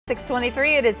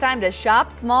6:23, it is time to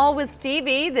shop small with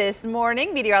Stevie. This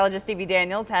morning, meteorologist Stevie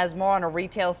Daniels has more on a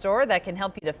retail store that can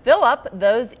help you to fill up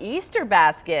those Easter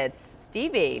baskets.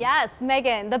 Stevie. Yes,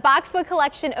 Megan, the Boxwood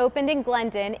collection opened in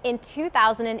Glendon in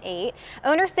 2008.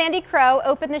 Owner Sandy Crow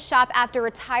opened the shop after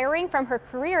retiring from her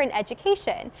career in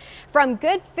education. From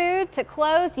good food to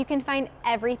clothes, you can find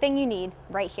everything you need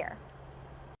right here.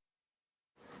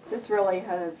 This really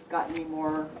has gotten me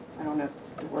more, I don't know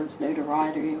if the word's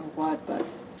notoriety or what, but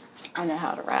I know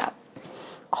how to wrap.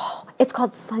 Oh, it's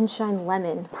called Sunshine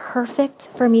Lemon. Perfect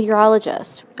for a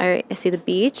meteorologist. All right, I see the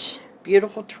beach.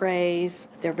 Beautiful trays.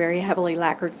 They're very heavily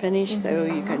lacquered finish, so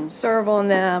you can serve on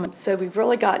them. So we've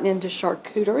really gotten into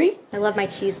charcuterie. I love my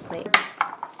cheese plate.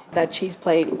 That cheese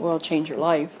plate will change your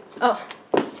life. Oh,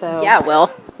 so yeah, it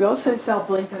will. We also sell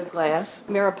Blanco glass,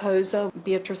 Mariposa,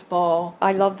 Beatrice ball.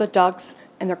 I love the ducks,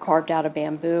 and they're carved out of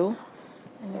bamboo.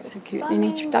 And they're so cute. And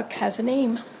each duck has a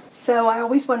name. So I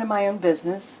always wanted my own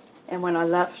business, and when I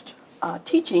left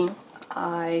teaching,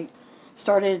 I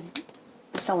started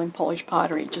selling Polish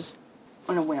pottery just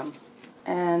on a whim.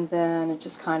 And then it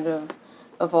just kind of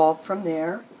evolved from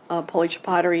there. Polish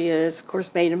pottery is, of course,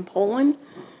 made in Poland.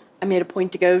 I made a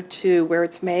point to go to where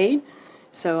it's made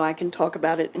so I can talk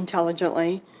about it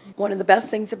intelligently. One of the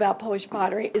best things about Polish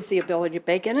pottery is the ability to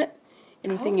bake in it.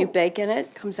 Anything you bake in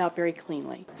it comes out very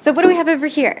cleanly. So what do we have over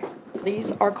here?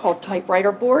 These are called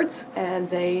typewriter boards, and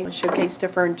they showcase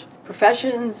different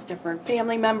professions, different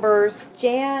family members.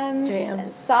 Jams. And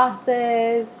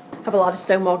sauces. Have a lot of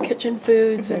Stonewall Kitchen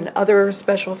foods and other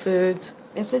special foods.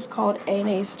 This is called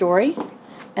A&A Story,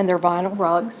 and they're vinyl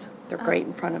rugs. They're great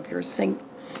in front of your sink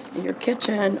in your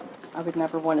kitchen. I would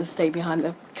never want to stay behind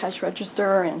the cash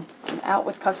register and out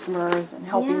with customers and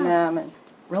helping them and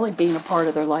really being a part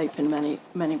of their life in many,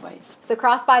 many ways. So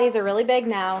crossbodies are really big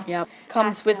now. Yep.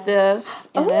 Comes with this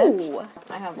in it.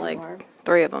 I have like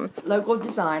 3 of them. Local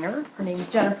designer. Her name is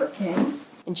Jennifer King.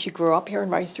 And she grew up here in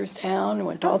Reisterstown and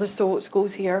went to all the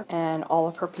schools here. And all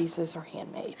of her pieces are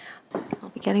handmade. I'll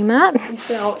be getting that. We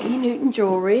sell E. Newton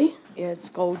jewelry. It's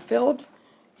gold-filled.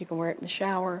 You can wear it in the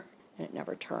shower and it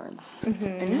never turns.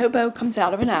 And Hobo comes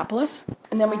out of Annapolis.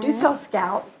 And then we do sell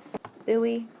Scout.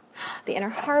 Bowie. The Inner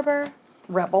Harbor.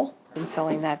 Rebel. Been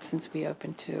selling that since we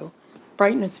opened too.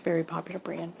 Brighton is a very popular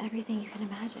brand. Everything you can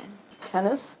imagine.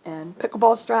 Tennis and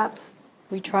pickleball straps.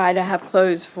 We try to have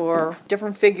clothes for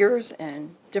different figures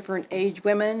and different age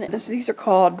women. These are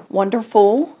called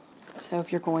Wonderful. So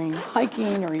if you're going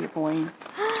hiking or you're going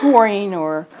touring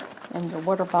and your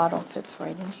water bottle fits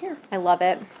right in here. I love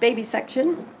it. Baby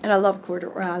section. And I love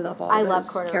corduroy. I love all those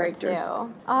characters. Too.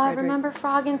 Oh, I remember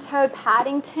Frog and Toad,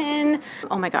 Paddington.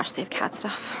 Oh my gosh, they have cat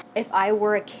stuff. If I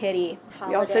were a kitty.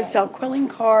 We also sell quilling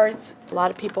cards. A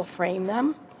lot of people frame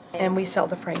them. And we sell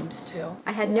the frames too.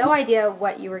 I had no idea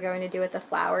what you were going to do with the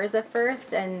flowers at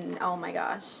first, and oh my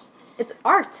gosh, it's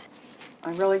art.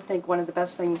 I really think one of the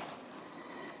best things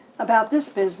about this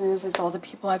business is all the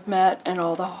people I've met and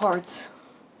all the hearts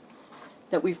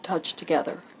that we've touched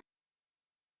together.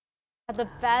 The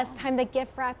best time. The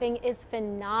gift wrapping is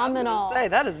phenomenal. I was gonna say,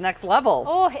 that is next level.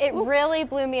 Oh, it really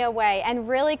blew me away. And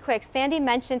really quick, Sandy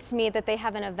mentioned to me that they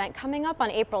have an event coming up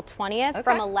on April 20th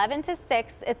from 11 to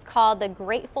 6. It's called the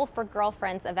Grateful for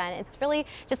Girlfriends event. It's really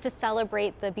just to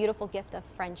celebrate the beautiful gift of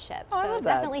friendship. So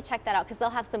definitely check that out because they'll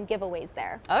have some giveaways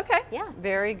there. Okay. Yeah.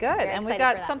 Very good. And we've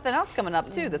got something else coming up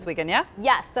too this weekend, yeah?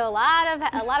 Yes. So a lot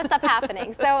of stuff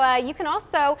happening. So you can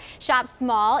also shop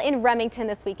small in Remington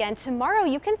this weekend. Tomorrow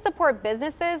you can support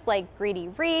businesses like Greedy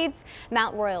Reeds,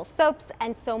 Mount Royal Soaps,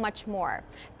 and so much more.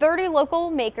 30 local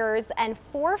makers and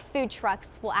 4 food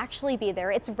trucks will actually be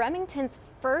there. It's Remington's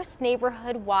first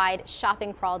neighborhood-wide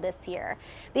shopping crawl this year.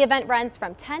 The event runs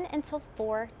from 10 until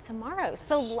 4 tomorrow.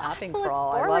 So lots to look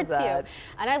forward to.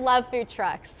 And I love food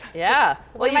trucks. Yeah.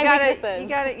 Well, you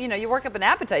gotta, you work up an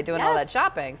appetite doing all that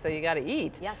shopping, so you gotta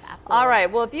eat. Yep, absolutely. All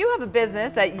right. Well, if you have a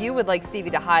business that you would like Stevie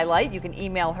to highlight, you can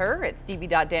email her at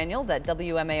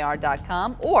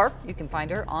stevie.daniels@wmar.com, or you can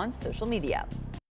find her on social media.